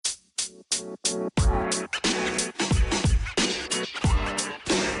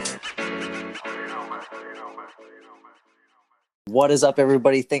What is up,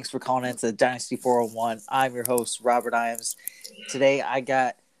 everybody? Thanks for calling in to Dynasty 401. I'm your host, Robert Iams. Today, I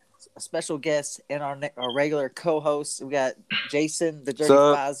got a special guest and our regular co-host. We got Jason, the Dirty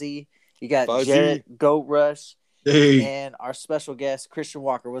Fozzie. You got Fozzie. Jarrett, Goat Rush. Hey. And our special guest, Christian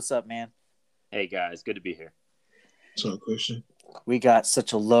Walker. What's up, man? Hey, guys. Good to be here. What's up, Christian? We got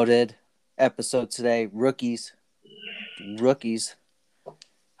such a loaded episode today. Rookies.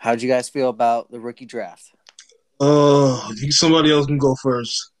 How'd you guys feel about the rookie draft? I think somebody else can go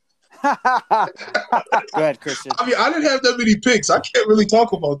first. Go ahead, Christian. I mean, I didn't have that many picks. I can't really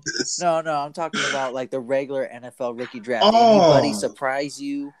talk about this. No, I'm talking about like the regular NFL rookie draft. Oh. Anybody surprise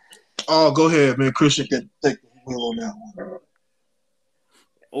you? Oh, go ahead, man. Christian can take the wheel on that one.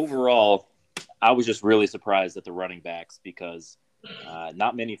 Overall, I was just really surprised at the running backs because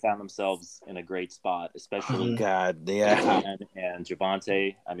not many found themselves in a great spot, especially God, yeah. and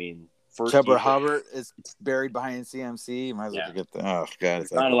Javonte. I mean, Chuba Hubbard is buried behind CMC. Might as well forget that. Oh, God.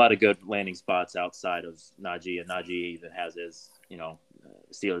 There's not a lot of good landing spots outside of Najee, and Najee even has his,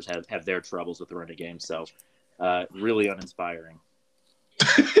 Steelers have their troubles with the running game. So, really uninspiring.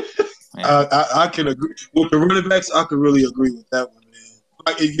 I can agree. With the running backs, I can really agree with that one,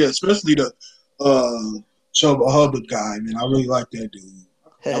 man. Yeah, especially the Chuba Hubbard guy, man. I really like that dude.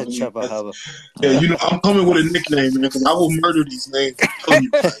 Chuba Hubbard. Yeah, I'm coming with a nickname, man, because I will murder these names. I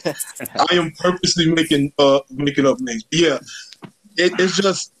am purposely making up names. Yeah, it's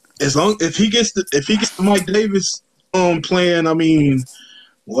just if he gets the Mike Davis playing, I mean,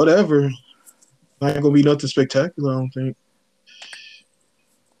 whatever. Not gonna be nothing spectacular, I don't think.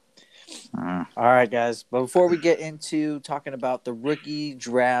 All right, guys. But before we get into talking about the rookie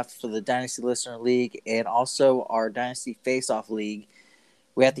draft for the Dynasty Listener League and also our Dynasty Face-Off League,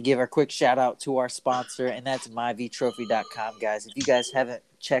 we have to give a quick shout out to our sponsor, and that's myvtrophy.com, guys. If you guys haven't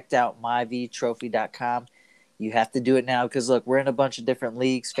checked out myvtrophy.com, you have to do it now because, look, we're in a bunch of different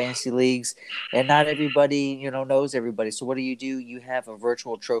leagues, fantasy leagues, and not everybody, knows everybody. So what do? You have a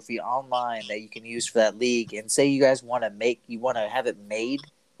virtual trophy online that you can use for that league. And say you guys want to have it made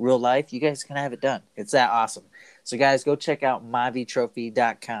real life, you guys can have it done. It's that awesome. So, guys, go check out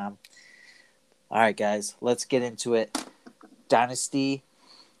myvtrophy.com. All right, guys, let's get into it. Dynasty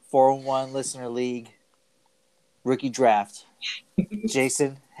 401 Listener League rookie draft.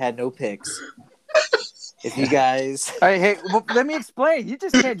 Jason had no picks. If you guys, hey, well, let me explain. You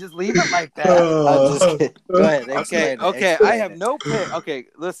just can't just leave it like that. I'm just kidding. Go ahead. Okay. Explain I have no pick. Okay,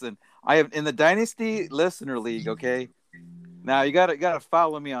 listen. I have in the Dynasty Listener League. Okay, now you gotta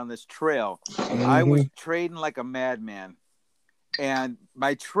follow me on this trail. Mm-hmm. I was trading like a madman, and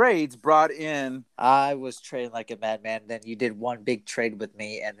my trades brought in. I was trading like a madman. Then you did one big trade with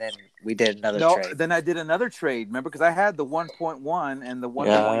me, and then we did another trade. Then I did another trade. Remember, because I had the 1.1 and the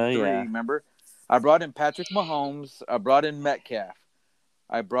 1.3. Yeah. Remember, I brought in Patrick Mahomes. I brought in Metcalf.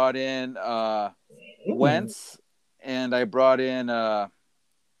 I brought in Wentz, and I brought in I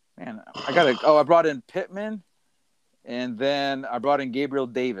brought in Pittman, and then I brought in Gabriel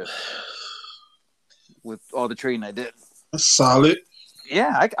Davis with all the trading I did. That's solid.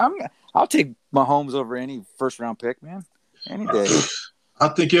 Yeah, I'll take Mahomes over any first round pick, man, any day. I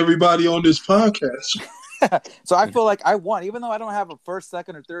think everybody on this podcast. So I feel like I won, even though I don't have a first,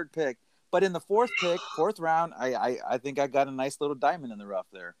 second, or third pick. But in the fourth round, I think I got a nice little diamond in the rough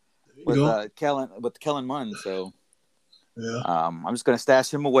there with Kellen Mond. So yeah, I'm just gonna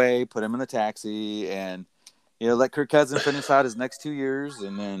stash him away, put him in the taxi, and let Kirk Cousins finish out his next 2 years,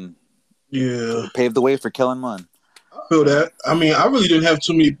 and then pave the way for Kellen Mond. I feel that. I mean, I really didn't have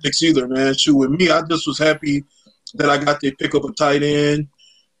too many picks either, man. Shoot, with me, I just was happy that I got to pick up a tight end,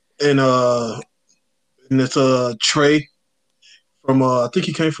 and it's Trey from I think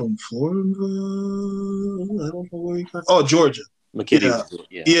he came from Florida. I don't know where he came from. Oh, Georgia. McKinney.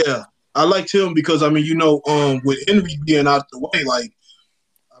 Yeah. I liked him because with Henry being out the way,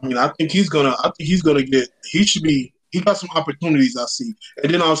 I think he's gonna get. He got some opportunities, I see.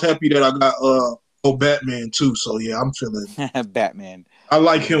 And then I was happy that I got Batman too. So yeah, I'm feeling Batman. I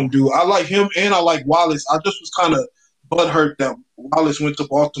like him, dude. I like him, and I like Wallace. I just was kind of butthurt that Wallace went to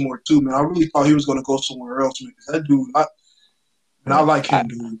Baltimore too, man. I really thought he was gonna go somewhere else, man. That dude, I like him,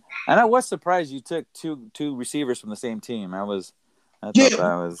 dude. And I was surprised you took two receivers from the same team. I thought that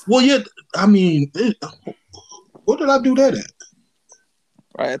was. Well, yeah. I mean, what did I do that at?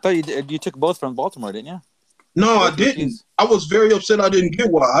 Right, I thought you took both from Baltimore, didn't you? No, I didn't. I was very upset I didn't get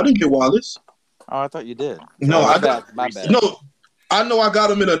Wallace. I didn't get Wallace. Oh, I thought you did. No, my bad. No, I know I got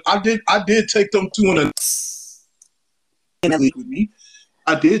them in a. I did take them two in a league with me,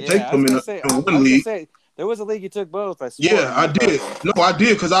 I did take I was them gonna say. in I one was gonna league. say there was a league you took both. I swore. Yeah, I did. No, I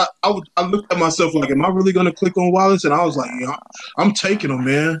did because I looked at myself like, am I really gonna click on Wallace? And I was like, yeah, I'm taking him,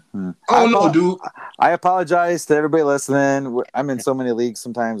 man. I don't know, dude. I apologize to everybody listening. I'm in so many leagues.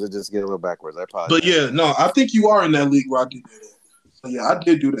 Sometimes I just get a little backwards. I apologize. But yeah, no, I think you are in that league where I did that. So yeah, I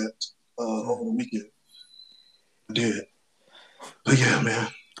did do that over the weekend. I did. But yeah, man.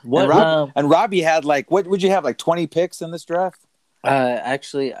 And Robbie had what would you have, 20 picks in this draft?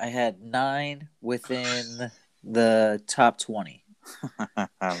 Actually, I had 9 within the top 20. Oh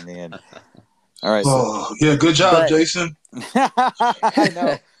man! All right. Yeah, good job, Jason. I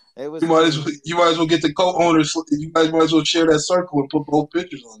know it was. You might as well get the co-owners. You guys might as well share that circle and put both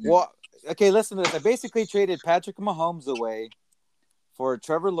pictures on you. Well, okay. Listen to this. I basically traded Patrick Mahomes away for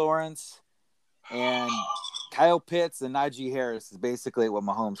Trevor Lawrence and Kyle Pitts and Najee Harris. Is basically what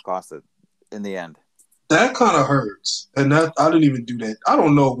Mahomes costed in the end. That kind of hurts, and I didn't even do that. I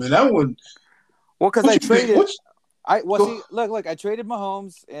don't know, man. That one. Well, because I traded. Look. I traded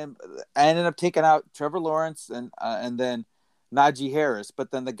Mahomes, and I ended up taking out Trevor Lawrence and then Najee Harris.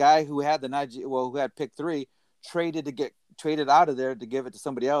 But then the guy who had who had pick 3, traded out of there to give it to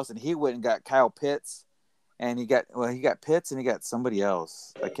somebody else, and he went and got Kyle Pitts, and he got Pitts and he got somebody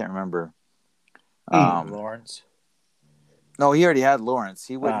else. I can't remember. Lawrence. No, he already had Lawrence.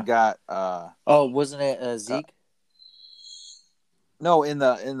 He went and got. Wasn't it Zeke? No, it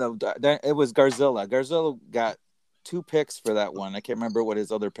was Garzilla. Garzilla got 2 picks for that one. I can't remember what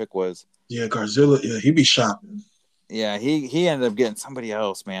his other pick was. Yeah, Garzilla. Yeah, he'd be shopping. Yeah, he ended up getting somebody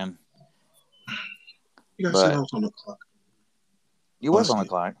else, man. You got set off on the clock. You was on the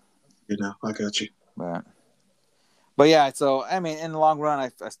clock. You know, I got you. But yeah, so I mean, in the long run,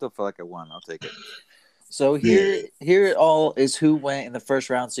 I still feel like I won. I'll take it. So here it all is who went in the first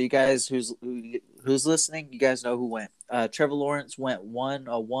round. So you guys who's listening, you guys know who went. Trevor Lawrence went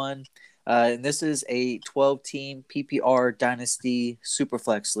 1-1. And this is a 12-team PPR Dynasty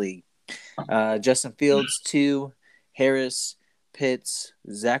Superflex League. Justin Fields 2, Harris, Pitts,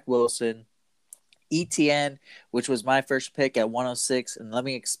 Zach Wilson, ETN, which was my first pick at 106. And let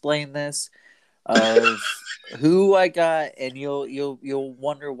me explain this of who I got, and you'll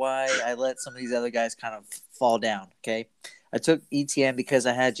wonder why I let some of these other guys kind of fall down. Okay, I took ETN because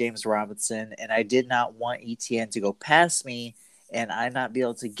I had James Robinson, and I did not want ETN to go past me and I not be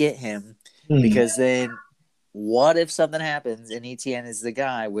able to get him because then what if something happens and ETN is the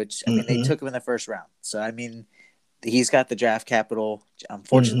guy? Which I mean, they took him in the first round, so I mean, he's got the draft capital.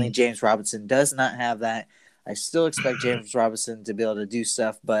 Unfortunately, James Robinson does not have that. I still expect James Robinson to be able to do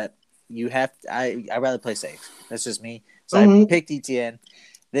stuff, but you have to, I'd rather play safe. That's just me. So I picked ETN.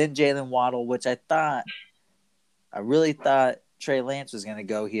 Then Jalen Waddle, which I really thought Trey Lance was going to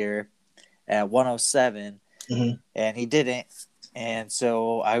go here at 107, and he didn't. And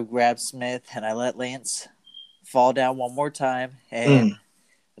so I grabbed Smith, and I let Lance fall down one more time. And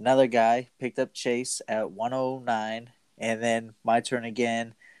another guy picked up Chase at 109. And then my turn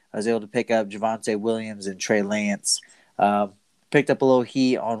again. I was able to pick up Javonte Williams and Trey Lance. Picked up a little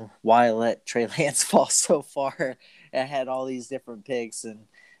heat on why I let Trey Lance fall so far. I had all these different picks, and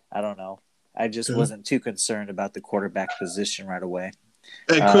I don't know. I just wasn't too concerned about the quarterback position right away.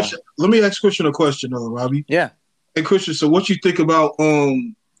 Hey, Christian, let me ask Christian a question, Robbie. Yeah. Hey, Christian, so what you think about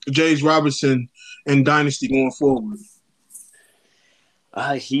James Robinson and Dynasty going forward?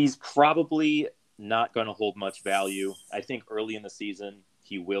 He's probably not going to hold much value. I think early in the season,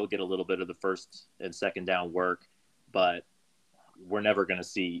 he will get a little bit of the first and second down work, but we're never going to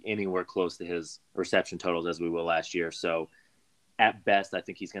see anywhere close to his reception totals as we will last year. So at best, I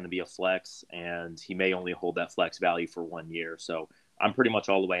think he's going to be a flex, and he may only hold that flex value for 1 year. So I'm pretty much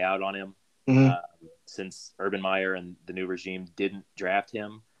all the way out on him. Since Urban Meyer and the new regime didn't draft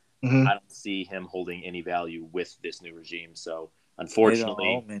him, I don't see him holding any value with this new regime. So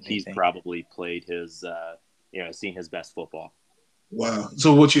unfortunately, he's probably played his, seen his best football. Wow.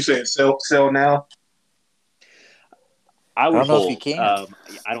 So what you saying? Sell now? I would don't know hold. if you can.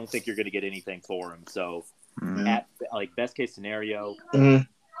 I don't think you're going to get anything for him. So at best case scenario,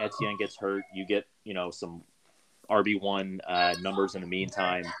 Etienne gets hurt. You get some RB1 numbers in the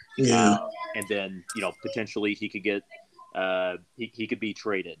meantime. Yeah. And then potentially he could get he could be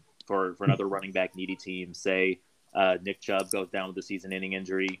traded for another running back needy team. Say Nick Chubb goes down with a season-ending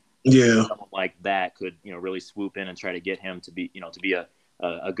injury. Yeah. Someone like that could really swoop in and try to get him to be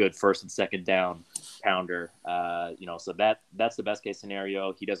a good first and second down pounder. So that's the best case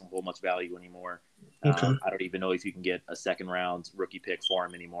scenario. He doesn't hold much value anymore. I don't even know if you can get a second round rookie pick for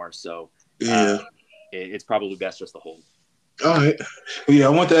him anymore. So it's probably best just to hold. All right. Well, yeah, I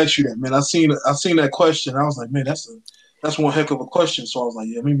want to ask you that, man. I seen that question. I was like, man, that's That's one heck of a question. So I was like,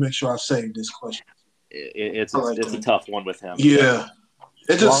 yeah, let me make sure I save this question. It's a tough one with him. Yeah.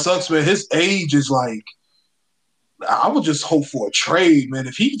 It just sucks, man. His age is like, I would just hope for a trade, man.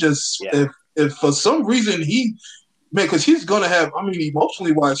 If he just, if for some reason because he's gonna have, I mean,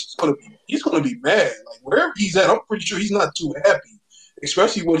 emotionally wise, he's gonna be mad. Like wherever he's at, I'm pretty sure he's not too happy,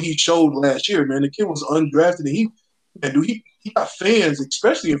 especially what he showed last year, man. The kid was undrafted, and he got fans,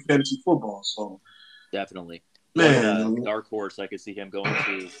 especially in fantasy football. So definitely, man, dark horse I could see him going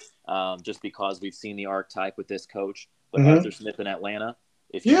to, just because we've seen the archetype with this coach, but Arthur Smith in Atlanta.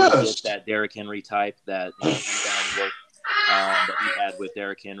 If you get that Derrick Henry type, that rebound work that he had with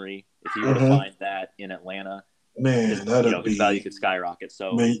Derrick Henry, if you were to find that in Atlanta, man, his value could skyrocket.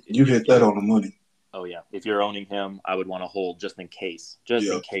 So man, you hit that on the money. Oh yeah, if you're owning him, I would want to hold just in case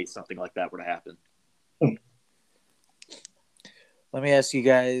something like that were to happen. Let me ask you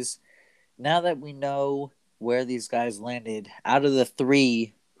guys, now that we know where these guys landed, out of the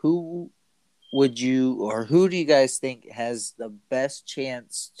three, who do you guys think has the best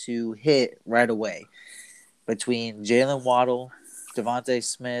chance to hit right away between Jalen Waddle, Devontae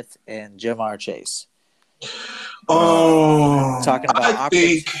Smith, and Jamar Chase? Talking about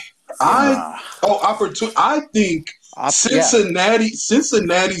opportunity. I think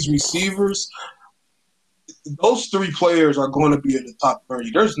Cincinnati's receivers, those three players are going to be in the top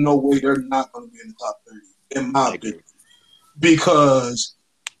 30. There's no way they're not going to be in the top 30, in my opinion, because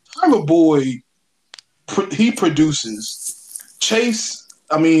Tyler Boyd, he produces. Chase,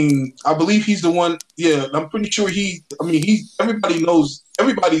 I mean, I believe he's the one. Yeah, I'm pretty sure everybody knows,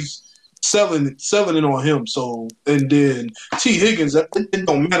 everybody's selling it on him. So, and then T. Higgins, it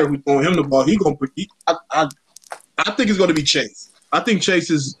don't matter who's throwing him the ball. I think it's going to be Chase. I think Chase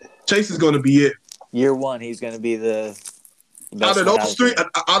is going to be it. Year one, he's going to be the best out of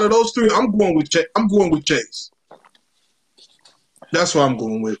those three. I'm going with Chase. That's what I'm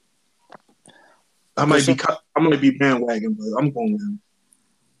going with. I might be bandwagon, but I'm going with him.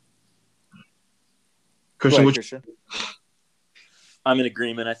 Christian. I'm in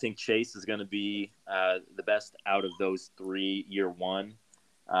agreement. I think Chase is going to be the best out of those three year one.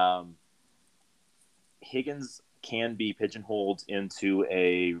 Higgins can be pigeonholed into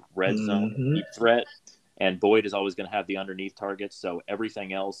a red zone deep threat, and Boyd is always going to have the underneath targets. So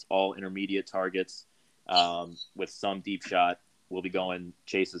everything else, all intermediate targets with some deep shot, will be going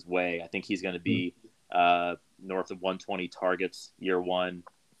Chase's way. I think he's going to be north of 120 targets year one.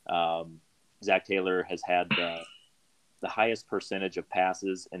 Zach Taylor has had the highest percentage of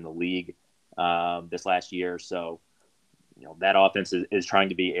passes in the league this last year. So, that offense is trying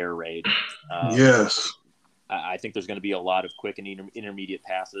to be air raid. Yes. I think there's going to be a lot of quick and intermediate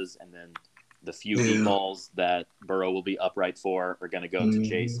passes, and then the few deep balls that Burrow will be upright for are going to go to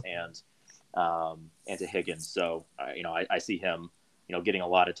Chase and to Higgins. So, I see him, getting a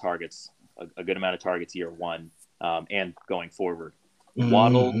lot of targets, a good amount of targets year one, and going forward.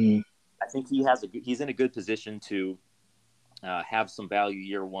 Waddle, I think he's in a good position to have some value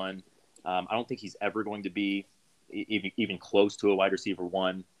year one. I don't think he's ever going to be even close to a wide receiver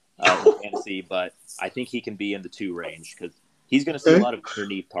one in fantasy, but I think he can be in the 2 range because he's going to see a lot of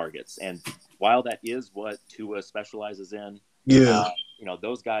underneath targets. And while that is what Tua specializes in,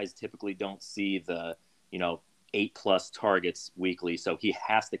 those guys typically don't see the 8+ targets weekly, so he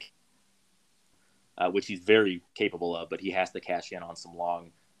has to, which he's very capable of, but he has to cash in on some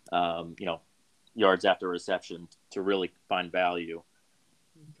long, yards after reception to really find value.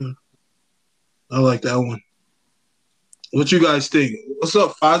 I like that one. What you guys think? What's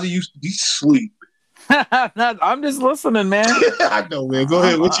up, Fozzie? You sleep. I'm just listening, man. I know, man. Go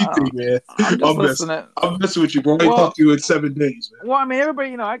ahead. What you think, man? I'm just listening. I'm messing with you, bro. I ain't talked to you in 7 days, man. Well, I mean,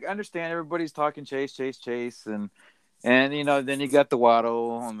 everybody, I understand everybody's talking Chase, and then you got the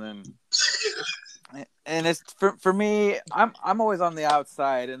Waddle, and it's for me. I'm always on the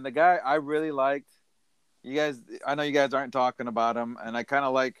outside, and the guy I really liked. You guys, I know you guys aren't talking about him, and I kind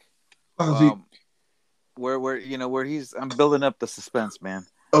of like where he's. I'm building up the suspense, man.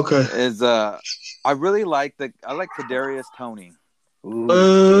 Okay. I really like Kadarius Toney.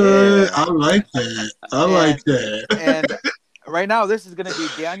 I like that. Like that. And right now, this is going to be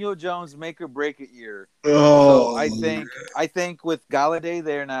Daniel Jones' make or break it year. Oh, so I think with Galladay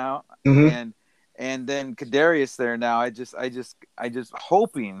there now, and then Kadarius there now, I just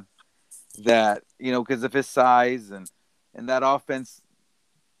hoping that because of his size and that offense,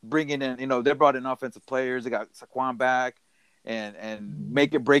 bringing in they brought in offensive players. They got Saquon back. And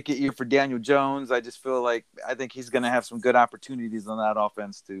make it break it year for Daniel Jones. I just feel like I think he's going to have some good opportunities on that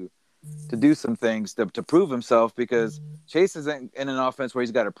offense to do some things to prove himself, because Chase isn't in an offense where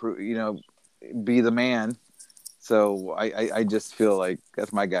he's got to prove, be the man. So I just feel like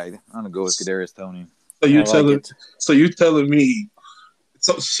that's my guy. I'm gonna go with Kadarius Toney. So you I like telling it. so you telling me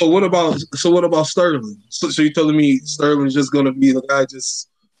so what about Sterling? So you telling me Sterling's just gonna be the guy just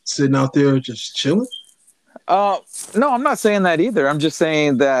sitting out there just chilling? No, I'm not saying that either. I'm just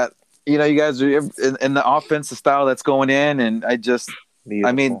saying that you guys are in the offensive style that's going in, and I mean,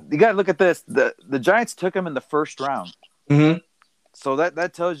 Beautiful. you got to look at this. The Giants took him in the first round, Mm-hmm. so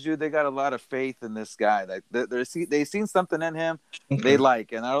that tells you they got a lot of faith in this guy. Like they seen something in him Okay. they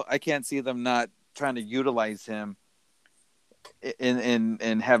like, and I can't see them not trying to utilize him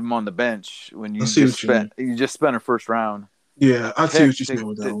and have him on the bench when I see what you mean. you just spent a first round Yeah, I see pick what you're saying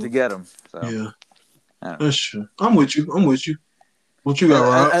with that to one. get him. So Yeah, I don't know. that's true. I'm with you. What you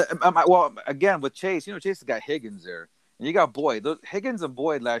got, Rob? Well, again with Chase, Chase has got Higgins there, and you got Boyd. Higgins and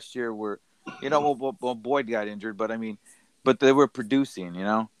Boyd last year were, well, Boyd got injured, but I mean, but they were producing,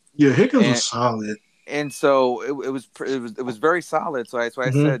 Yeah, Higgins was solid. and so it was very solid. So I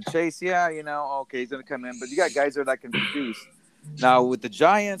Mhm. said, Chase, yeah, okay, he's gonna come in, but you got guys there that can produce. Now with the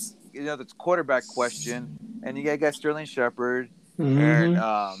Giants, that's a quarterback question, and you got Sterling Shepard, and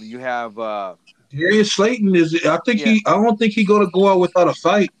Mhm. you have Darius Slayton is. I think Yeah. I don't think he's gonna go out without a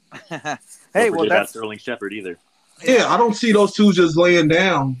fight. hey, Don't well forget about that's Sterling Shepard either. Yeah, I don't see those two just laying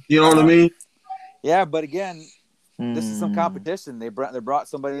down. You know what I mean? Yeah, but again, this is some Hmm. competition. They brought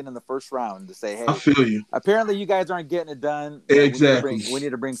somebody in the first round to say, I hey, feel you. apparently you guys aren't getting it done. Exactly. We need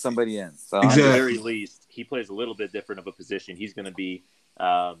to bring somebody in. So At the Exactly. very least, he plays a little bit different of a position. He's going to be,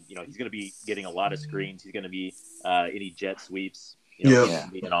 he's going to be getting a lot of screens. He's going to be any jet sweeps. Yeah.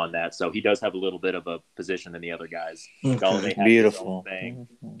 He's being on that. So he does have a little bit of a position than the other guys. Okay. Galladay has Beautiful. his own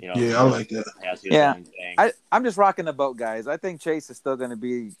thing. Yeah, I like that. Has his Yeah. own thing. I'm just rocking the boat, guys. I think Chase is still going to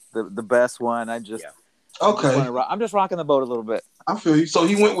be the best one. Okay. I'm just rocking the boat a little bit. I feel you. So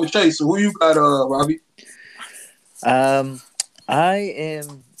he went with Chase. So who you got, Robbie? I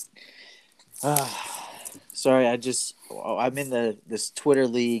am. Sorry, I'm in this Twitter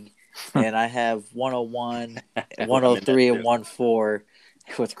league, and I have 101, 103, and 14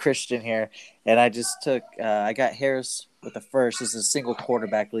 with Christian here, and I just took. I got Harris with the first. This is a single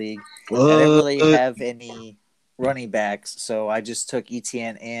quarterback league. I didn't really have any running backs, so I just took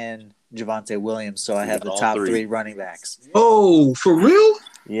Etienne and Javonte Williams. So I have the top three running backs. Oh, for real?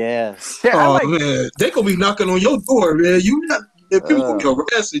 Yes. Yeah, Man, they gonna be knocking on your door, man. People gonna be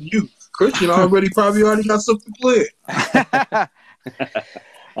harassing you. Christian probably got something planned.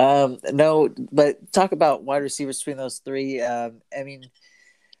 No, but talk about wide receivers between those three. I mean,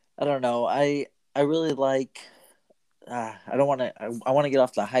 I don't know. I really like. I don't want to. I want to get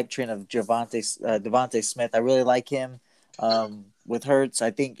off the hype train of Devontae Smith. I really like him. With Hurts,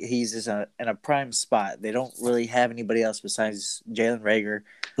 I think he's just in a prime spot. They don't really have anybody else besides Jalen Reagor.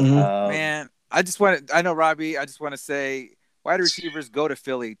 Mm-hmm. Man, I know, Robbie. I just want to say, wide receivers go to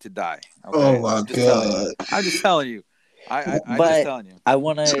Philly to die. Okay? Oh my God! I'm just telling you. I'm But just telling you. I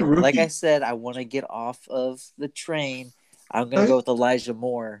want to, like I said, I want to get off of the train. I'm gonna go with Elijah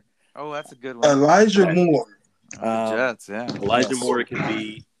Moore. Oh, that's a good one. Elijah Moore. The Jets, yeah. Elijah Moore could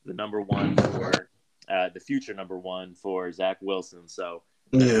be the number one for the future number one for Zach Wilson. So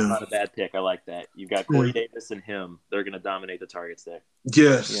that's not a bad pick. I like that. You've got Corey Davis and him. They're going to dominate the targets there.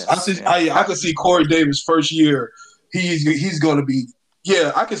 Yes. I can see Corey Davis first year. He's going to be.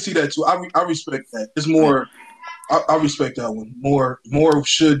 Yeah, I can see that too. I respect that. It's more. I respect that one. More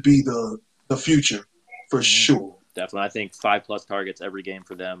should be the future for sure. Definitely, I think 5+ targets every game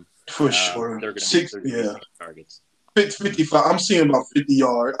for them. For sure. They're going to be targets. 55. I'm seeing about 50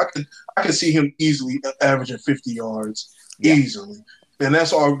 yards. I can see him easily averaging 50 yards easily, and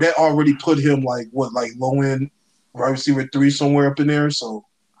that already put him like low end wide receiver 3 somewhere up in there. So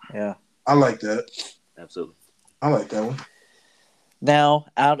yeah, I like that. Absolutely, I like that one. Now,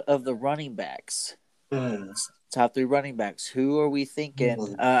 out of the running backs, top 3 running backs, who are we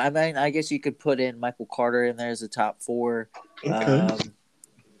thinking? I mean, I guess you could put in Michael Carter in there as a top 4. Okay.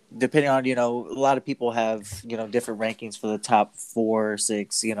 Depending on, a lot of people have, different rankings for the top 4 or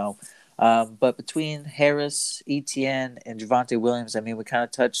 6, but between Harris, Etienne, and Javonte Williams, I mean, we kind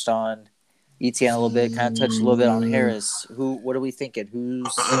of touched on Etienne a little bit, kind of touched a little bit on Harris. What are we thinking?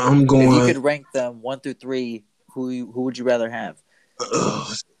 I'm going. If you could rank them 1 through 3, who would you rather have?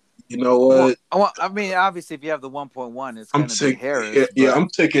 You know what? Well, I mean, obviously, if you have the 1.1, it's going to be Harris. Yeah, I'm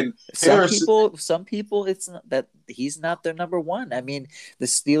taking Harris. Some people, it's not that he's not their number 1. I mean, the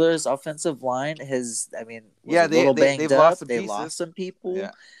Steelers' offensive line has, a little banged up. They lost some people.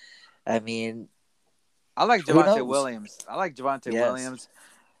 Yeah. I mean, I like Javonte Williams. Williams.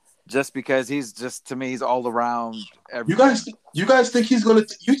 just because he's just to me he's all around. You guys think he's gonna?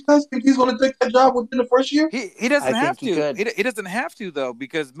 You guys think he's gonna take that job within the first year? He doesn't I have think to. he could. He doesn't have to though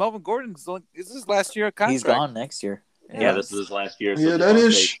because Melvin Gordon's is his last year of contract. He's gone next year. Yeah, this is his last year. So Yeah, that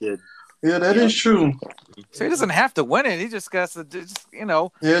is. Yeah, that is true. So he doesn't have to win it. He just got to just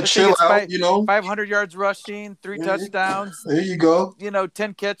Yeah, chill out. 500 yards rushing, 3 touchdowns. There you go.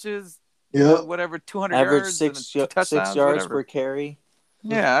 10 catches. Yeah, whatever, 200 Average yards, 6 touchdowns, yards whatever. per carry.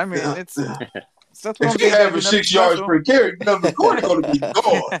 Yeah, I mean it's. If he average 6 yards per carry, Melvin Gordon going to be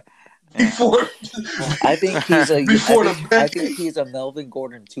gone before. I think he's a. Before I think he's a Melvin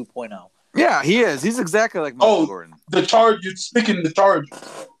Gordon 2.0. Yeah, he is. He's exactly like Melvin Gordon. The Chargers. You're speaking the Chargers,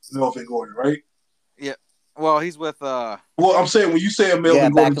 Melvin Gordon, right? Yeah. Well, he's with. Well, I'm saying when you say a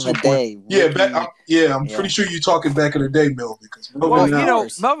Melvin Gordon 2.0. I'm pretty sure you're talking back in the day, Melvin.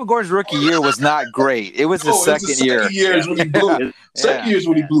 Melvin Gordon's rookie year was not great. It was his second year. Second year is when he blew. Second year is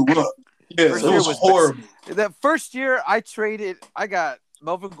when he blew up. Yeah, so it was horrible. That first year, I got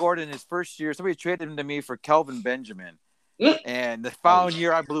Melvin Gordon his first year. Somebody traded him to me for Kelvin Benjamin. And the following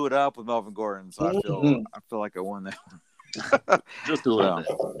year, I blew it up with Melvin Gordon. So I feel like I won that. Just a little bit.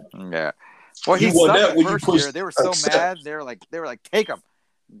 Yeah. Well, he won that when first year. They were so mad. They were like, take him.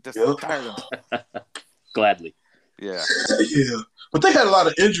 Just tired of him. Gladly. Yeah. Yeah. But they had a lot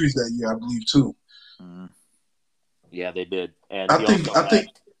of injuries that year, I believe, too. Yeah, they did. And I think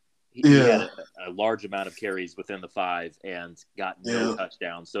he had a large amount of carries within the 5 and got no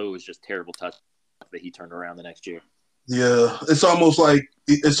touchdowns. So it was just terrible touch that he turned around the next year. Yeah, it's almost like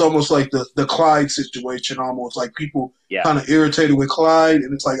the Clyde situation. Almost like people kind of irritated with Clyde,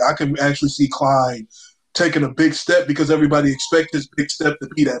 and it's like I can actually see Clyde taking a big step because everybody expects this big step to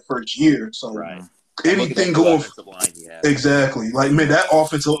be that first year. So anything going exactly like man, that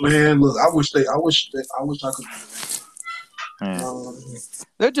offensive man. Look, I wish I could.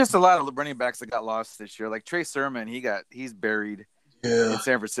 There are just a lot of running backs that got lost this year. Like Trey Sermon, he's buried. In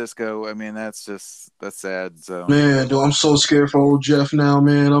San Francisco. I mean, that's sad. So man, dude, I'm so scared for old Jeff now,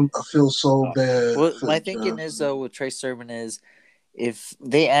 man. I feel so bad. Well, my thinking is though with Trey Sermon is if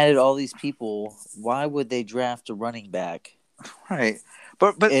they added all these people, why would they draft a running back? Right.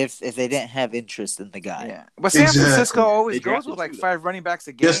 But if they didn't have interest in the guy. Yeah. But San Francisco always goes with like 5 running backs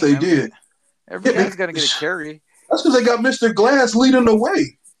a game. Yes, they did. Every guy's gonna get a carry. That's because they got Mr. Glass leading the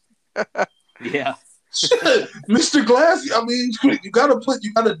way. Yeah. Mr. Glass, I mean, you gotta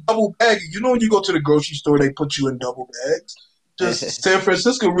double bag. When you go to the grocery store, they put you in double bags. Just San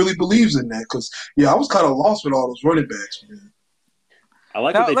Francisco really believes in that because I was kind of lost with all those running backs, man. I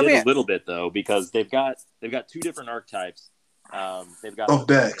like what they did a little bit though because they've got 2 different archetypes. They've got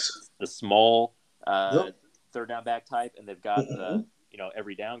backs, the small third down back type, and they've got the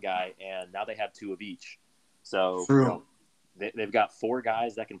every down guy, and now they have 2 of each. So they've got 4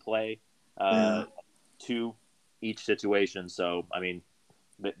 guys that can play. 2 each situation. So, I mean,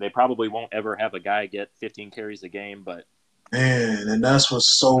 they probably won't ever have a guy get 15 carries a game, but man, and that's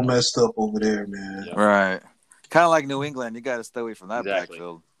what's so messed up over there, man. Yeah. Right. Kind of like New England. You got to stay away from that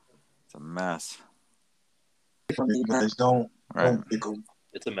backfield. It's a mess. You guys don't pick them.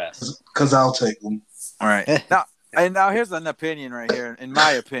 It's a mess. Because I'll take them. All right. Now here's an opinion right here. In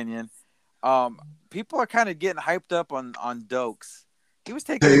my opinion, people are kind of getting hyped up on Dokes. He was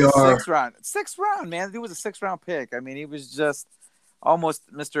taken in the 6th round. 6th round, man. He was a 6th round pick. I mean, he was just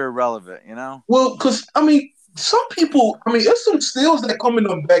almost Mr. Irrelevant, Well, because, I mean, some people, there's some steals that come in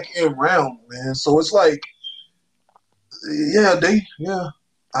the back end round, man. So it's like,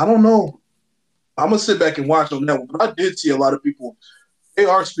 I don't know. I'm going to sit back and watch on that one. But I did see a lot of people, they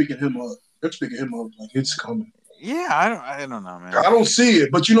are speaking him up. They're speaking him up like it's coming. Yeah, I don't know, man. I don't see it.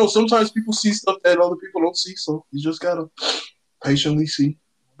 But, sometimes people see stuff that other people don't see. So you just got to patiently see.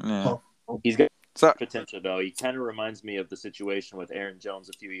 Yeah. He's got potential, though. He kind of reminds me of the situation with Aaron Jones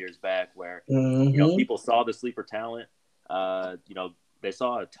a few years back where, people saw the sleeper talent. They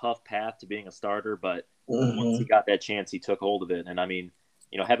saw a tough path to being a starter, but once he got that chance, he took hold of it. And,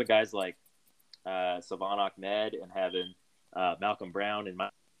 having guys like Savon Ahmed and having Malcolm Brown and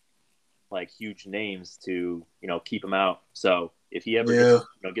huge names to, keep him out. So if he ever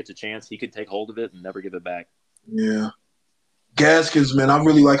gets a chance, he could take hold of it and never give it back. Yeah. Gaskins, man, I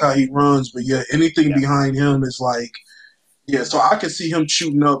really like how he runs, but anything behind him is like, so I can see him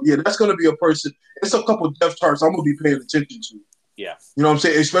shooting up. Yeah, that's going to be a person. It's a couple of depth charts I'm going to be paying attention to. Yeah. You know what I'm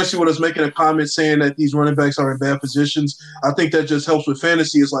saying? Especially with us making a comment saying that these running backs are in bad positions. I think that just helps with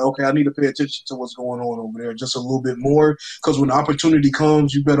fantasy. It's like, okay, I need to pay attention to what's going on over there just a little bit more because when the opportunity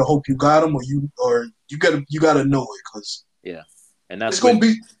comes, you better hope you got them or you got to know it because and that's it's going to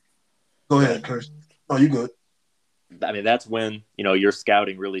be. Go ahead, Kirsten. Oh, you good. I mean, that's when, your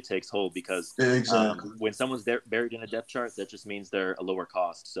scouting really takes hold because Exactly. when someone's buried in a depth chart, that just means they're a lower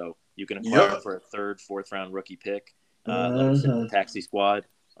cost. So you can acquire them for a third, fourth round rookie pick, let them sit in the taxi squad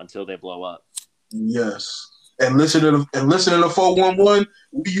until they blow up. Yes. And listen to the 411.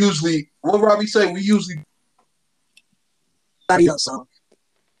 We usually, what Robbie say? We usually pay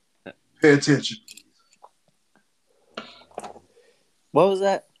attention. What was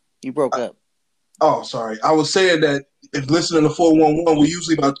that? You broke up. Oh, sorry. I was saying that if listening to 411, we're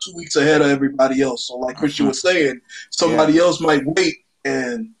usually about 2 weeks ahead of everybody else. So, like Christian was saying, somebody else might wait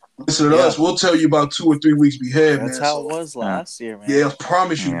and listen to us. We'll tell you about 2 or 3 weeks behind, man. That's how it was last year, man. Yeah, I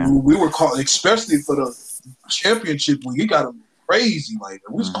promise you, dude. We were calling, especially for the championship week. It got crazy. Like,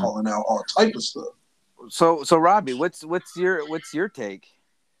 we was calling out all type of stuff. So Robbie, what's your take?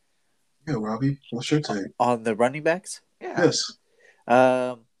 Yeah, Robbie, what's your take on the running backs? Yeah. Yes.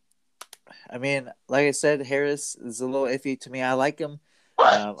 I mean, like I said, Harris is a little iffy to me. I like him.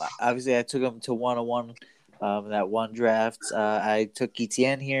 Obviously, I took him to 101 that one draft. I took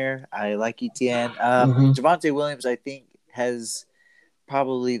Etienne here. I like Etienne. Javonte Williams, I think, has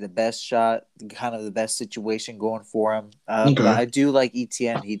probably the best shot, kind of the best situation going for him. But I do like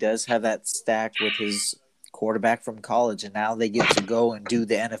Etienne. He does have that stack with his quarterback from college, and now they get to go and do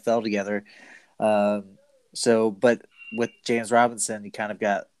the NFL together. But with James Robinson, he kind of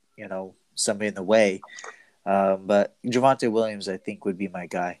got, somebody in the way. But Javonte Williams, I think, would be my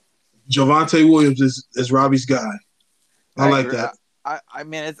guy. Javonte Williams is Robbie's guy. I like agree. that. I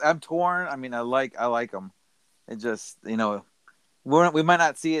mean, I'm torn. I mean, I like him. It just, we might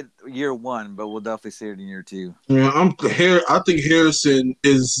not see it year one, but we'll definitely see it in year two. Yeah, I think Harrison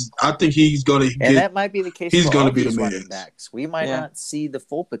is. I think he's going to. And that might be the case. He's going to be the running backs. We might not see the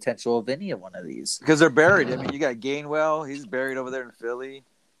full potential of any of one of these because they're buried. I mean, you got Gainwell. He's buried over there in Philly.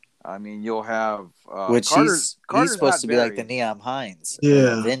 I mean, you'll have which Carter's supposed to be like the Nyheim Hines,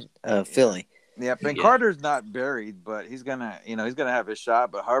 Philly. Yeah, and Carter's not buried, but he's gonna have his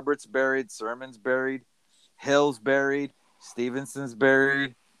shot. But Harbert's buried, Sermon's buried, Hill's buried, Stevenson's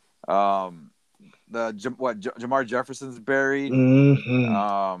buried. Jamar Jefferson's buried. Man,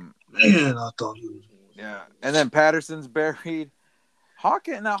 I thought he was. Yeah, and then Patterson's buried.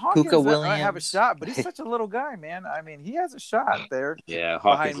 Hawkins might have a shot, but he's such a little guy, man. I mean, he has a shot there. Yeah,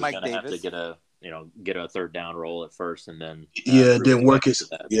 Hawkins is going to have to get a third down role at first, and then then work his.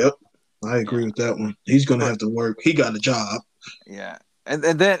 Yep, I agree with that one. He's going to have to work. He got a job. Yeah, and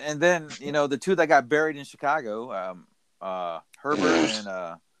then the two that got buried in Chicago, Herbert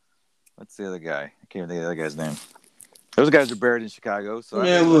and what's the other guy? I can't think of the other guy's name. Those guys are buried in Chicago. So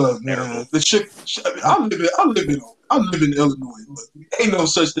man, I live in Illinois. Look, ain't no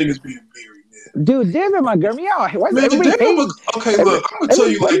such thing as being buried, man. Dude, David Montgomery, okay, look, I'm gonna tell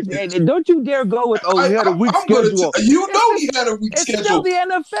you like this. Don't you dare go with he had a weak schedule. He had a weak schedule. It's still the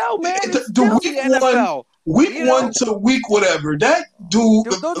NFL, man. It's still the NFL. Week 1 to week whatever. That dude.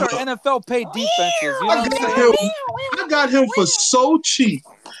 Those are NFL paid defenses. You know what I'm saying? I got him for so cheap.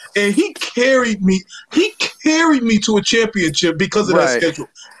 And he carried me. He carried me to a championship because of that schedule.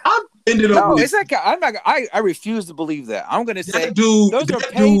 I ended up. No, it's like I refuse to believe that. I'm going to say those are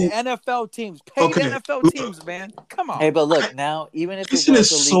paid NFL teams. Paid NFL teams, man. Come on. Hey, but look now, even if this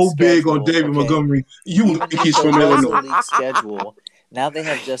is so big on David Montgomery, you would think he's from Illinois. League schedule. Now they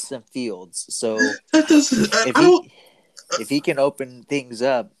have Justin Fields, so if he can open things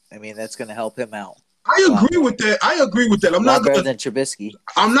up, I mean that's going to help him out. I agree with that. I'm not better than Trubisky.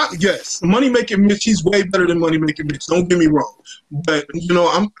 I'm not. Yes, money making Mitch. He's way better than money making Mitch. Don't get me wrong. But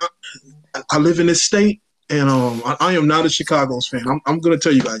I live in this state, and I am not a Chicago's fan. I'm going to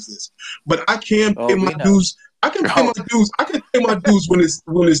tell you guys this, but I can pay my dues. I can pay my dues. I can pay my dues when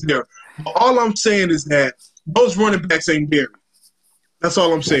it's there. But all I'm saying is that those running backs ain't buried. That's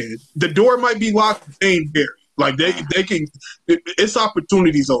all I'm saying. The door might be locked, they ain't buried. Like they can. It's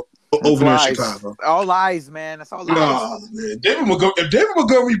opportunities open. Over there in Chicago. All lies, man. That's all lies. Nah, man. If David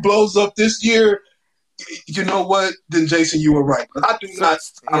Montgomery blows up this year, you know what? Then Jason, you were right. But I do not.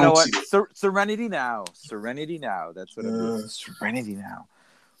 You know what? Serenity now. Serenity now. That's what it is. Serenity now.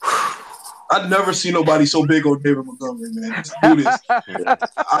 I've never seen nobody so big on David Montgomery, man.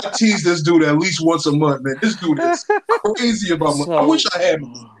 I tease this dude at least once a month, man. This dude is crazy about money. I wish I had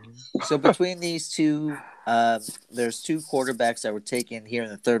money. So between these two, there's two quarterbacks that were taken here in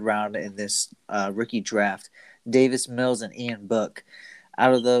the third round in this rookie draft, Davis Mills and Ian Book.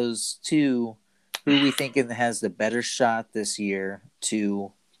 Out of those two, who are we thinking has the better shot this year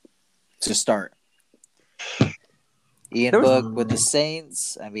to start? Ian Book with the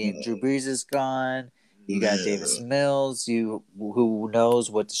Saints. I mean, Drew Brees is gone. You got Davis Mills. Who knows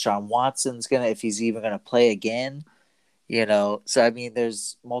what Deshaun Watson's if he's even gonna play again. So I mean,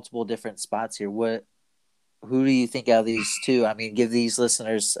 there's multiple different spots here. Who do you think out of these two? I mean, give these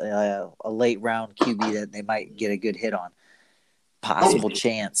listeners a late round QB that they might get a good hit on. Possible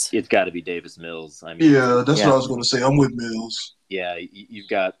chance. It's got to be Davis Mills. I mean, yeah, that's what I was going to say. I'm with Mills. Yeah, you've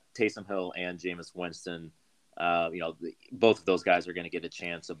got Taysom Hill and Jameis Winston. Both of those guys are going to get a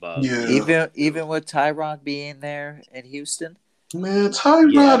chance above. Yeah. Even with Tyrod being there in Houston. Man,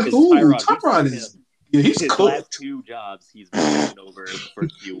 Tyrod is. Yeah, he's his cooked. Last 2 jobs he's been over for a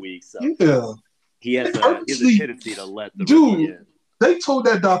few weeks. So yeah, he has a tendency to let the dude. in. They told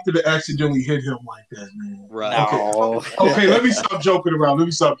that doctor to accidentally hit him like that, man. Right. No. Okay, let me stop joking around.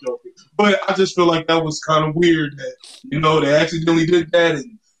 But I just feel like that was kind of weird that they accidentally did that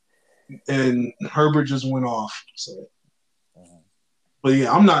and Herbert just went off. So, but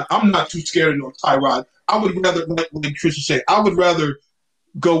yeah, I'm not too scared of no Tyrod. I would rather, like Trisha said, I would rather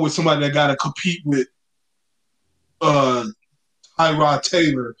go with somebody that got to compete with Tyrod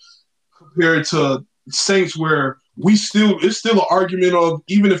Taylor compared to Saints, where it's still an argument of,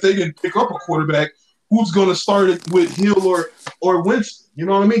 even if they didn't pick up a quarterback, who's going to start it with Hill or Winston? You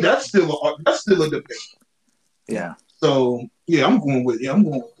know what I mean? That's still a debate. Yeah. So yeah, I'm going with the other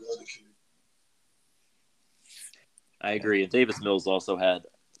kid. I agree. And Davis Mills also had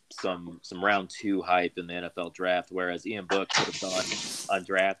some round 2 hype in the NFL draft, whereas Ian Book could have gone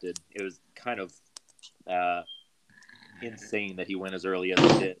undrafted. It was kind of insane that he went as early as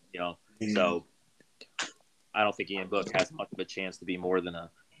he did. Yeah. So I don't think Ian Book has much of a chance to be more than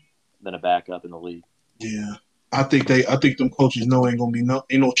a backup in the league. Yeah, I think them coaches know ain't gonna be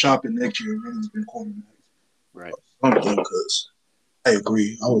no chopping next year. Really been quarterbacks. Right. Because I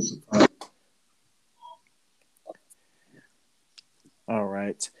agree. I was surprised. All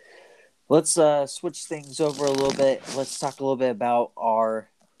right. Let's switch things over a little bit. Let's talk a little bit about our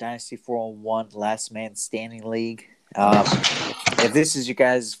Dynasty 4-on-1 Last Man Standing League. If this is you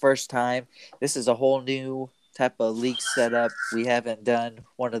guys' first time, this is a whole new type of league setup. We haven't done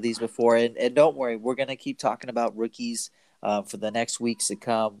one of these before. And don't worry, we're going to keep talking about rookies for the next weeks to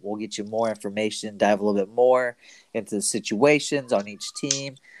come. We'll get you more information, dive a little bit more into the situations on each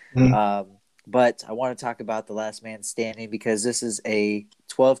team. Mm-hmm. But I want to talk about the Last Man Standing because this is a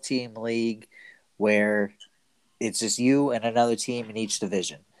 12-team league where it's just you and another team in each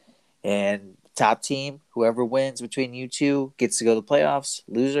division. And top team, whoever wins between you two, gets to go to the playoffs.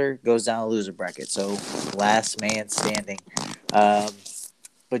 Loser goes down the loser bracket. So last man standing. But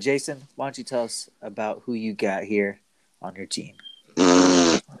Jason, why don't you tell us about who you got here on your team?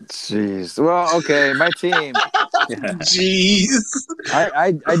 Jeez. Well, okay, my team. Jeez.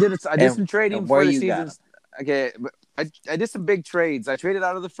 I did some trading for the season. Okay, but I did some big trades. I traded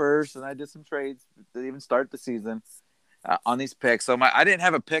out of the first, and I did some trades to even start the season. On these picks. So I didn't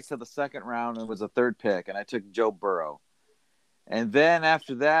have a pick to the second round. It was a third pick, and I took Joe Burrow. And then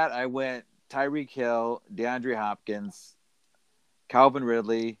after that, I went Tyreek Hill, DeAndre Hopkins, Calvin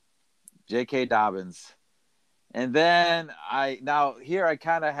Ridley, J.K. Dobbins. And then I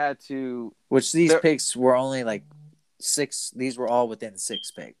kind of had to... Which these picks were only like 6. These were all within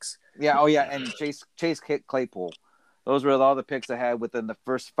 6 picks. Yeah, oh yeah, and Chase Claypool. Those were all the picks I had within the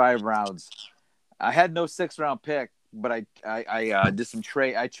first 5 rounds. I had no 6th-round pick. But I did some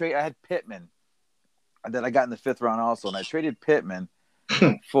trade. I had Pittman that I got in the 5th round also, and I traded Pittman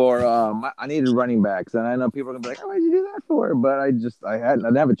for I needed running backs, and I know people are gonna be like, "Oh, why'd you do that for?" But I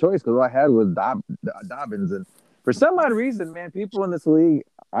didn't have a choice because all I had was Dobbins, and for some odd reason, man, people in this league,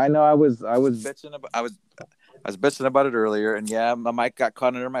 I know I was bitching about it earlier, and yeah, my mic got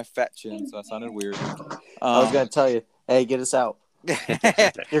caught under my fat chin, so it sounded weird. I was gonna tell you, hey, get us out.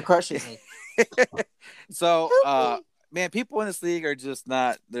 You're crushing me. So, man, people in this league are just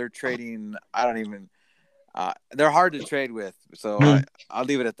not. They're trading. I don't even. They're hard to trade with. So I'll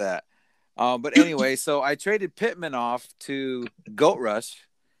leave it at that. But anyway, so I traded Pittman off to Goat Rush.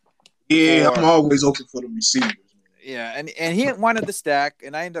 Yeah, I'm always open for the receivers. Yeah, and he wanted the stack,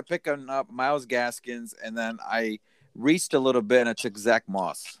 and I ended up picking up Myles Gaskins, and then I reached a little bit and I took Zach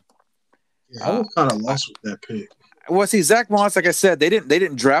Moss. Yeah, I was kind of lost with that pick. Well, see, Zach Moss, like I said, they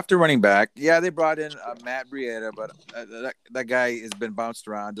didn't draft a running back. Yeah, they brought in Matt Breida, but that guy has been bounced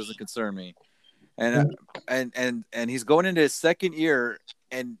around. Doesn't concern me. And he's going into his 2nd year,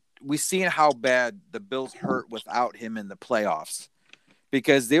 and we've seen how bad the Bills hurt without him in the playoffs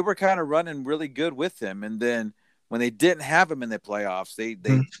because they were kind of running really good with him, and then when they didn't have him in the playoffs,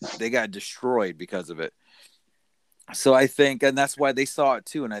 they got destroyed because of it. So I think, and that's why they saw it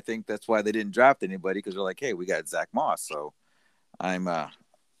too, and I think that's why they didn't draft anybody because they're like, hey, we got Zach Moss, so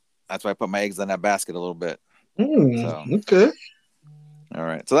that's why I put my eggs in that basket a little bit. Okay. All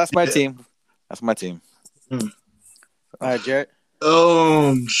right, so that's my team. That's my team. Jarrett.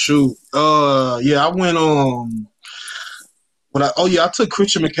 Shoot. Yeah, I went I took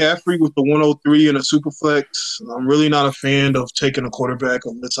Christian McCaffrey with the 103 and a super flex. I'm really not a fan of taking a quarterback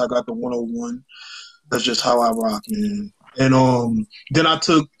unless I got the 101. That's just how I rock, man. And then I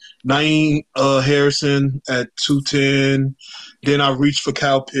took Naeem Harrison at 210. Then I reached for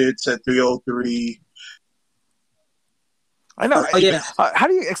Kyle Pitts at 303. I know. How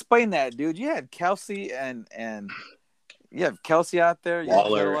do you explain that, dude? You had Kelsey and you have Kelsey out there. You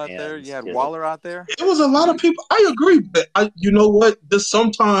Waller had Kittle out there. You had Kittle. Waller out there. It was a lot of people. I agree, but you know what? Just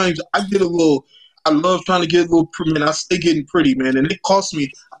sometimes I get a little. I love trying to get a little pretty, man. I stay getting pretty, man, and it costs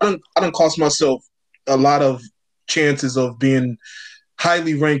me. I don't cost myself a lot of chances of being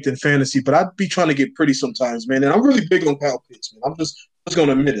highly ranked in fantasy, but I'd be trying to get pretty sometimes, man. And I'm really big on Kyle Pitts, man. I'm just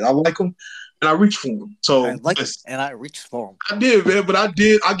gonna admit it. I like him, and I reach for him. So I reached for him. I did, man. But I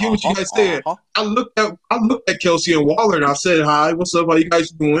get what you guys said. I looked at Kelsey and Waller, and I said, "Hi, what's up? How you guys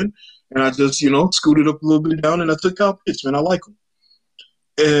doing?" And I just, scooted up a little bit down, and I took Kyle Pitts, man. I like him.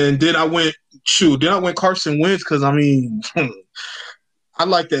 And then I went Carson Wentz because, I mean, I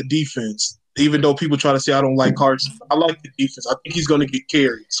like that defense. Even though people try to say I don't like Carson, I like the defense. I think he's going to get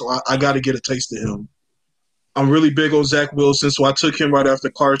carried, so I got to get a taste of him. I'm really big on Zach Wilson, so I took him right after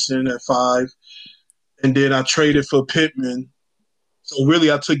Carson at 5. And then I traded for Pittman. So really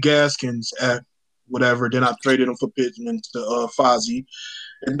I took Gaskins at whatever. Then I traded him for Pittman to Fozzie.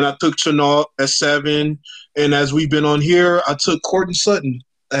 And then I took Chenault at 7. And as we've been on here, I took Courtney Sutton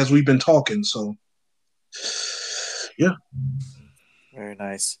as we've been talking. So, yeah. Very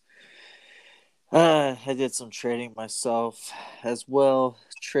nice. I did some trading myself as well.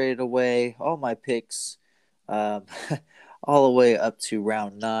 Traded away all my picks all the way up to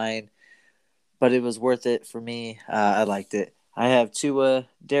round 9. But it was worth it for me. I liked it. I have Tua,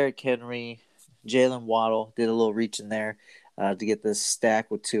 Derrick Henry, Jalen Waddle. Did a little reach in there to get this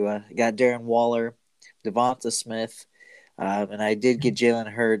stack with Tua. Got Darren Waller, Devonta Smith, and I did get Jalen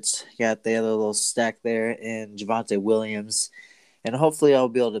Hurts. Got the other little stack there in Javonte Williams. And hopefully I'll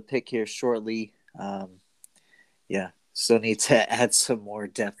be able to pick here shortly. Still need to add some more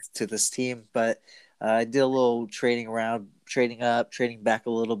depth to this team. But I did a little trading around, trading up, trading back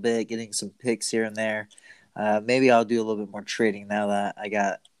a little bit, getting some picks here and there. Maybe I'll do a little bit more trading now that I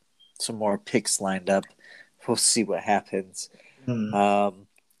got some more picks lined up. We'll see what happens.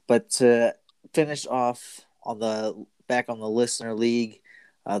 But to finish off on the listener league,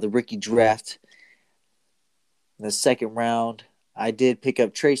 the rookie draft, in the second round, I did pick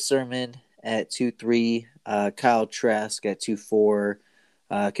up Trey Sermon at 2-3, Kyle Trask at 2-4,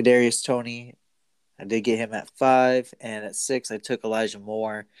 Kadarius Toney. I did get him at 5, and at 6, I took Elijah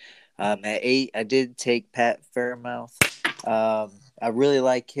Moore. At 8, I did take Pat Fairmouth. I really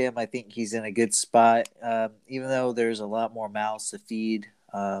like him. I think he's in a good spot. Even though there's a lot more mouths to feed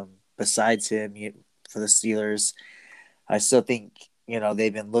besides him for the Steelers, I still think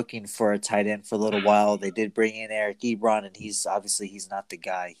they've been looking for a tight end for a little while. They did bring in Eric Ebron, and he's not the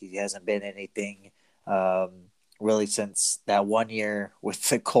guy. He hasn't been anything really since that 1 year with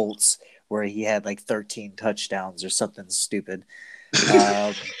the Colts where he had like 13 touchdowns or something stupid.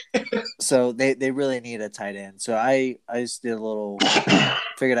 So they really need a tight end. So I just did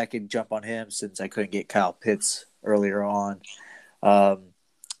figured I could jump on him since I couldn't get Kyle Pitts earlier on.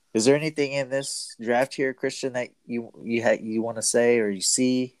 Is there anything in this draft here, Christian, that you want to say or you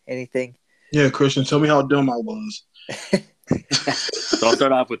see anything? Yeah, Christian, tell me how dumb I was. So I'll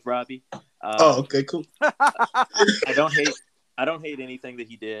start off with Robbie. Okay, cool. I don't hate anything that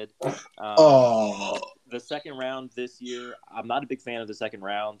he did. The second round this year, I'm not a big fan of the second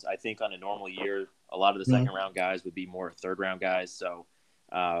round. I think on a normal year, a lot of the second round guys would be more third round guys. So,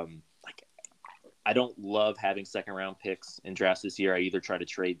 I don't love having second round picks in drafts this year. I either try to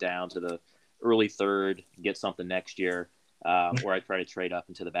trade down to the early third, get something next year, or I try to trade up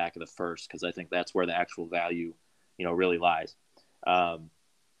into the back of the first because I think that's where the actual value, really lies.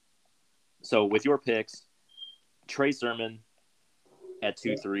 So with your picks, Trey Sermon at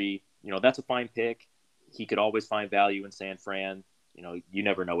 2-3, that's a fine pick. He could always find value in San Fran. You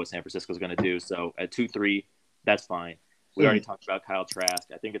never know what San Francisco is going to do. So at 2-3, that's fine. We already talked about Kyle Trask.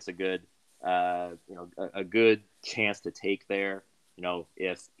 I think it's a good, a good chance to take there.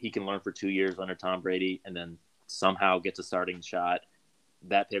 If he can learn for 2 years under Tom Brady and then somehow gets a starting shot,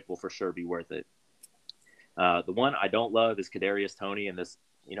 that pick will for sure be worth it. The one I don't love is Kadarius Toney, and this,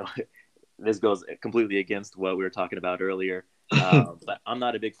 this goes completely against what we were talking about earlier. But I'm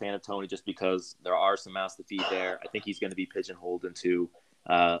not a big fan of Toney just because there are some mouths to feed there. I think he's going to be pigeonholed into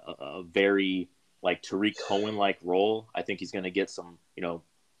a very like Tariq Cohen like role. I think he's going to get some,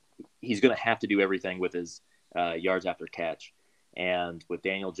 he's going to have to do everything with his yards after catch. And with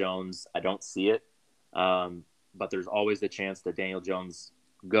Daniel Jones, I don't see it. But there's always the chance that Daniel Jones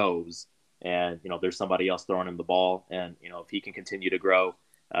goes and, there's somebody else throwing him the ball. And, if he can continue to grow,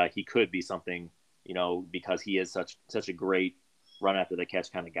 he could be something, because he is such a great run after the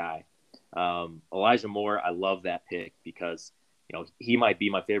catch kind of guy. Elijah Moore, I love that pick because, he might be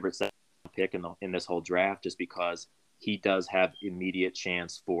my favorite second pick in this whole draft just because he does have immediate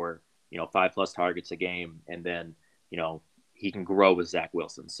chance for, 5+ targets a game. And then, he can grow with Zach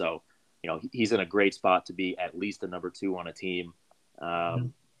Wilson. So, he's in a great spot to be at least a number 2 on a team.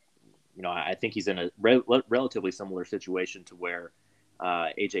 I think he's in a relatively similar situation to where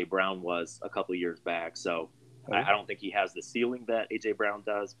A.J. Brown was a couple of years back. So I don't think he has the ceiling that A.J. Brown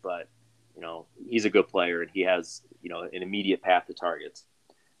does, but, he's a good player and he has, an immediate path to targets.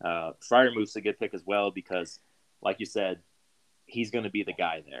 Freiermuth's a good pick as well because, like you said, he's going to be the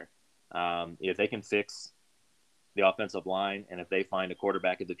guy there. If they can fix the offensive line and if they find a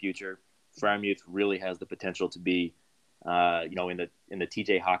quarterback of the future, Freiermuth really has the potential to be, in the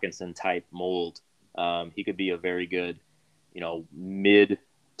T.J. Hawkinson type mold. He could be a very good, mid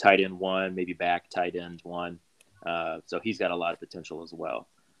tight end 1, maybe back tight end 1. So he's got a lot of potential as well.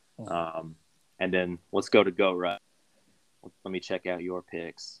 And then let's go to Right. Let me check out your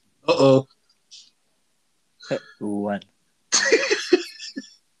picks. Uh-oh. One.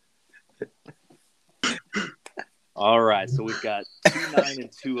 All right, so we've got 2-9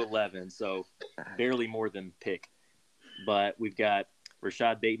 and 2-11, so barely more than pick. But we've got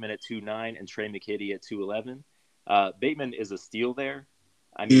Rashad Bateman at 2-9 and Trey McKitty at 2-11. Bateman is a steal there.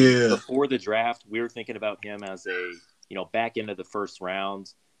 I mean, before the draft, we were thinking about him as a, back end of the first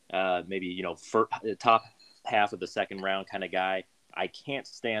round, maybe, the top half of the second round kind of guy. I can't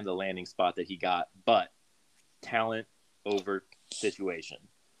stand the landing spot that he got, but talent over situation.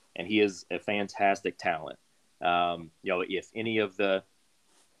 And he is a fantastic talent. If any of the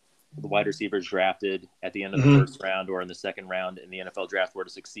wide receivers drafted at the end of the first round or in the second round in the NFL draft were to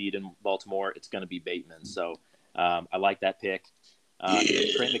succeed in Baltimore, it's going to be Bateman. So I like that pick.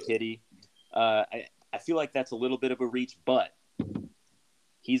 Trey McKitty, I feel like that's a little bit of a reach, but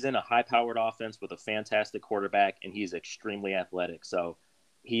he's in a high-powered offense with a fantastic quarterback, and he's extremely athletic. So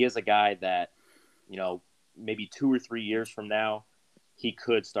he is a guy that, maybe 2 or 3 years from now, he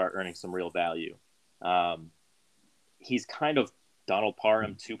could start earning some real value. He's kind of Donald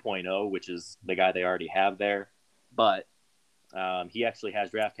Parham 2.0, which is the guy they already have there. But he actually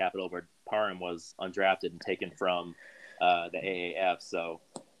has draft capital where Parham was undrafted and taken from the AAF. So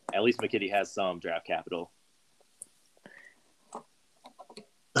at least McKitty has some draft capital.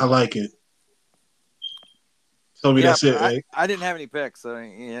 I like it. Tell me that's it, right? I didn't have any picks, so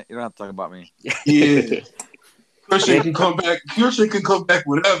you don't have to talk about me. Yeah. Christian can come back. Christian can come back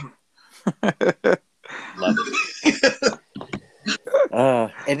whenever. Love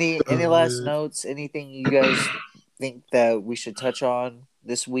it. Any last notes? Anything you guys think that we should touch on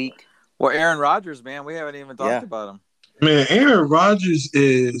this week? Well, Aaron Rodgers, man, we haven't even talked about him. Man, Aaron Rodgers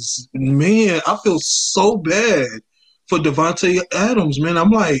is, I feel so bad for Devontae Adams, man.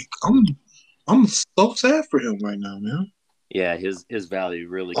 I'm so sad for him right now, man. Yeah, his value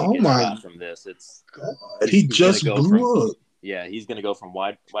really can get shot from this. It's God, he just blew up. Yeah, he's going to go from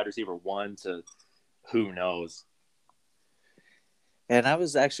wide receiver 1 to who knows. And I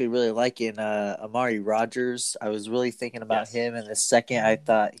was actually really liking Amari Rodgers. I was really thinking about him in the second. I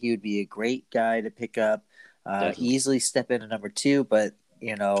thought he would be a great guy to pick up, easily step into number 2. But,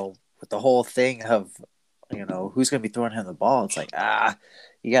 with the whole thing of, who's going to be throwing him the ball, it's like,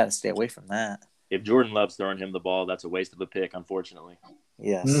 you got to stay away from that. If Jordan Love's throwing him the ball, that's a waste of a pick, unfortunately.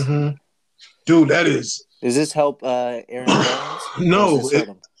 Yes. Mm-hmm. Dude, that is. Does this help Aaron Jones? No.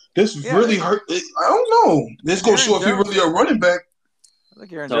 This really hurt. I don't know. This going to show if he really a running back. I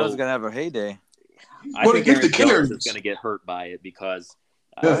think Aaron Jones is going to have a heyday. I think Aaron Jones is going to get hurt by it because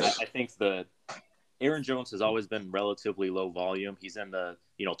I think Aaron Jones has always been relatively low volume. He's in the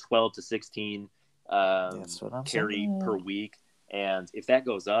 12 to 16 carry per week. And if that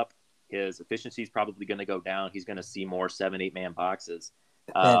goes up, his efficiency is probably going to go down. He's going to see more 7-8 man boxes.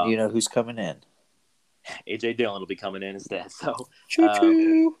 And you know who's coming in? A.J. Dillon will be coming in instead. So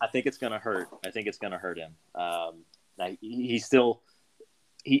I think it's going to hurt. I think it's going to hurt him. Now he still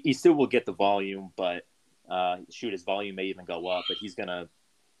will get the volume, but his volume may even go up. But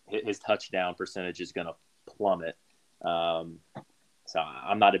his touchdown percentage is going to plummet. So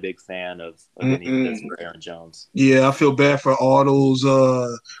I'm not a big fan of any of this for Aaron Jones. Yeah, I feel bad for all those.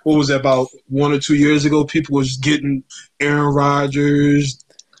 What was that, about 1 or 2 years ago? People was getting Aaron Rodgers,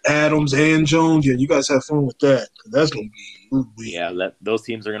 Adams, and Jones. Yeah, you guys have fun with that. That's gonna be. Yeah, those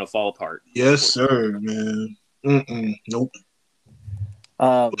teams are gonna fall apart. Yes, sir, man. Nope.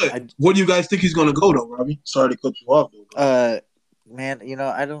 But where do you guys think he's going to go, though, Robbie? Sorry to cut you off, though. Man,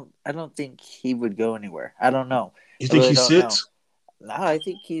 I don't think he would go anywhere. I don't know. You think he sits? No, I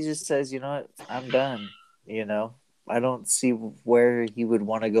think he just says, you know what, I'm done. I don't see where he would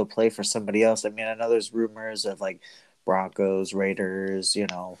want to go play for somebody else. I mean, I know there's rumors of like Broncos, Raiders,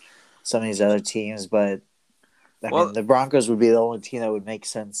 some of these other teams, but I mean, the Broncos would be the only team that would make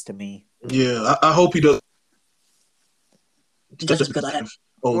sense to me. Yeah, I hope he does. Just because I have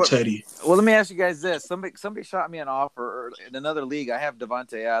old Teddy. Well, let me ask you guys this: somebody shot me an offer in another league. I have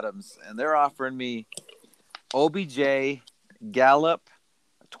Devontae Adams, and they're offering me OBJ, Gallup,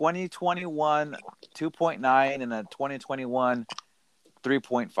 2021 2.9 and a 2021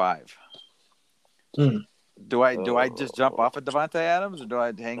 3.5. Do I just jump off of Devontae Adams, or do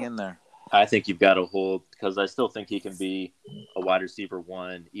I hang in there? I think you've got to hold, because I still think he can be a wide receiver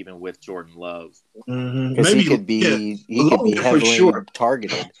one, even with Jordan Love. Because he could be heavily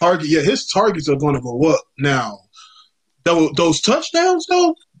targeted. His targets are going to go up now. Those touchdowns,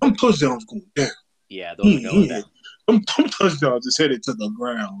 though, them touchdowns going down. Yeah, those are going down. Them touchdowns is headed to the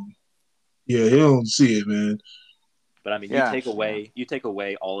ground. Yeah, he don't see it, man. But I mean, you take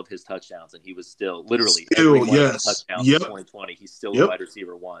away all of his touchdowns, and he was still every one of his touchdowns in 2020. He's still a wide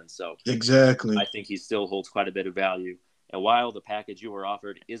receiver one. So exactly, I think he still holds quite a bit of value. And while the package you were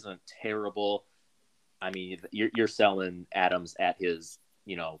offered isn't terrible, I mean, you're selling Adams at his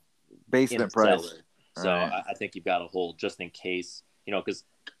basement price. Seller. So right. I think you've got to hold just in case, because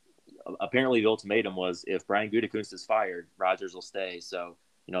apparently the ultimatum was if Brian Gutekunst is fired, Rodgers will stay. So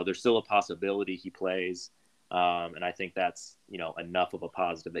there's still a possibility he plays. And I think that's, enough of a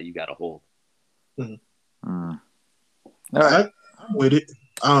positive that you got to hold. All right. I'm with it.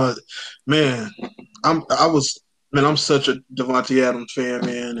 Man, I'm such a Devontae Adams fan,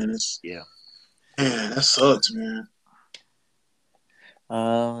 man. And man, that sucks, man.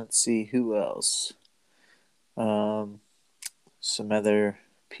 Let's see who else. Some other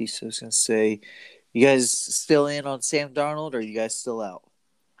piece I was going to say. You guys still in on Sam Darnold, or are you guys still out?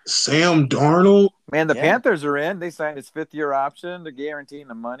 Sam Darnold, man, the Panthers are in. They signed his 5th-year option. They're guaranteeing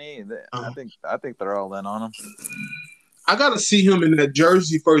the money. I think they're all in on him. I gotta see him in that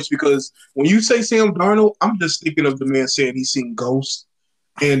jersey first, because when you say Sam Darnold, I'm just thinking of the man saying he's seen ghosts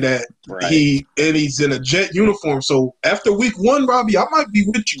and that he's in a Jet uniform. So after week 1, Robbie, I might be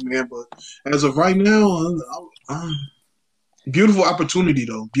with you, man. But as of right now, beautiful opportunity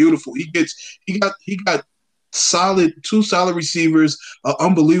though. Beautiful. He got two solid receivers, an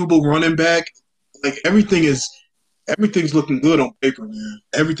unbelievable running back. Like everything's looking good on paper, man.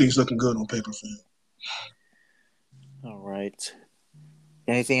 Everything's looking good on paper for him. All right.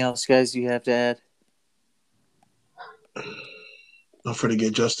 Anything else, guys, you have to add? Don't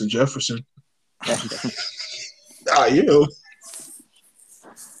forget Justin Jefferson. You.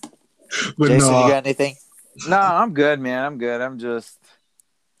 But Jason, you got anything? No, I'm good, man. I'm good. I'm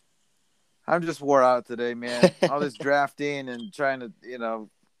just wore out today, man. All this drafting and trying to,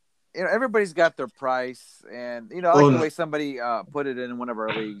 everybody's got their price, and I like the way somebody put it in one of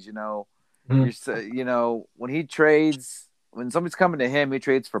our leagues. When he trades, when somebody's coming to him, he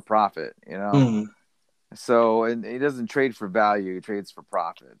trades for profit. So, and he doesn't trade for value; he trades for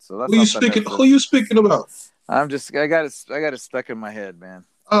profit. So that's who you speaking about? I got it stuck in my head, man.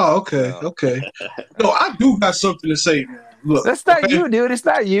 Oh, okay, okay. No, I do got something to say, man. Look, that's not you, dude. It's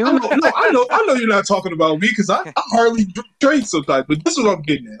not you. I know you're not talking about me, because I hardly trade sometimes. But this is what I'm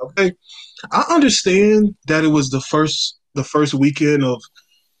getting at. Okay, I understand that it was the first weekend of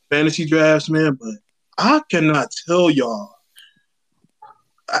fantasy drafts, man, but I cannot tell y'all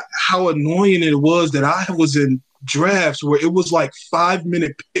how annoying it was that I was in drafts where it was like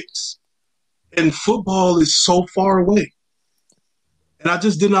 5-minute picks, and football is so far away. And I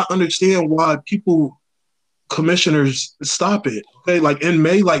just did not understand why commissioners stop it. Okay, like in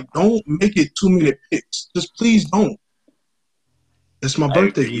May, don't make it 2-minute picks. Just please don't. It's my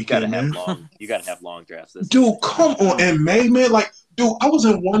birthday weekend, man. You gotta have long drafts. Dude, come on, in May, man. Dude, I was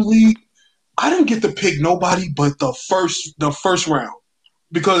in one league. I didn't get to pick nobody but the first round,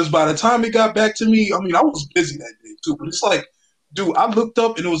 because by the time it got back to me, I mean, I was busy that day too. But it's like, dude, I looked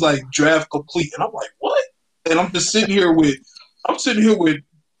up and it was like draft complete, and I'm like, what? And I'm sitting here with, I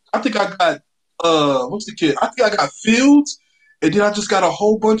think I got, what's the kid? I think I got Fields, and then I just got a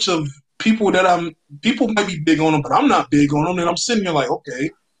whole bunch of people people might be big on them, but I'm not big on them, and I'm sitting here like, okay.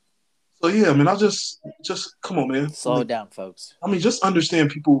 So, yeah, man, I just come on, man. Slow down, folks. I mean, just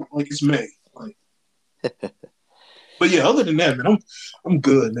understand people, it's May. But, yeah, other than that, man, I'm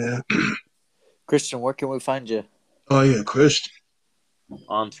good, man. Christian, where can we find you? Oh, yeah, Christian.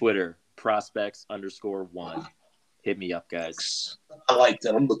 On Twitter, prospects_1. Hit me up, guys. I like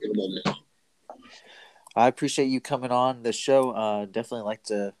that. I'm looking at it. I appreciate you coming on the show. Definitely like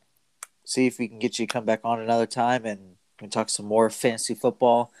to see if we can get you to come back on another time and we can talk some more fantasy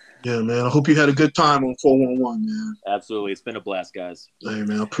football. Yeah, man. I hope you had a good time on 411, man. Absolutely. It's been a blast, guys. Hey,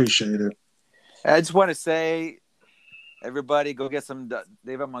 man. I appreciate it. I just want to say, everybody, go get some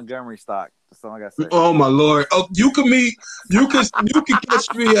David Montgomery stock. That's all I got to say. Oh, my Lord. Oh, you can catch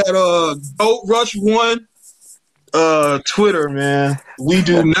me at Goat Rush 1 Twitter, man. We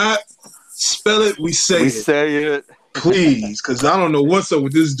do not spell it. We say it. Please, because I don't know what's up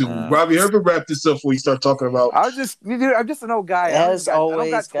with this dude. Robbie, ever wrap this up before you start talking about? I'm just an old guy. As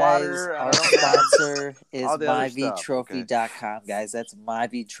always, guys, Twitter, our sponsor is myvtrophy.com, guys. That's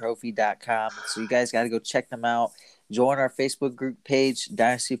myvtrophy.com. So you guys got to go check them out. Join our Facebook group page,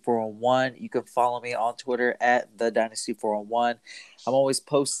 Dynasty 401. You can follow me on Twitter at the Dynasty 401. I'm always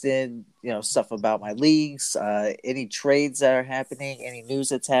posting, stuff about my leagues, any trades that are happening, any news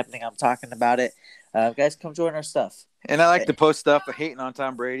that's happening. I'm talking about it. Guys, come join our stuff. And I like to post stuff hating on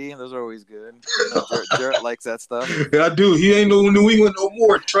Tom Brady, and those are always good. Jarrett likes that stuff. Yeah, I do. He ain't no New England no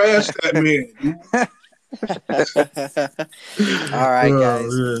more. Trash that man. All right,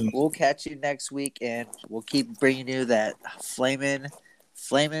 guys. We'll catch you next week, and we'll keep bringing you that flaming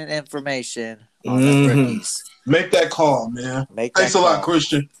information on the rookies. Make that call, man. Thanks a lot,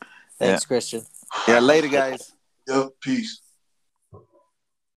 Christian. Thanks, Christian. Yeah, later, guys. Yep, peace.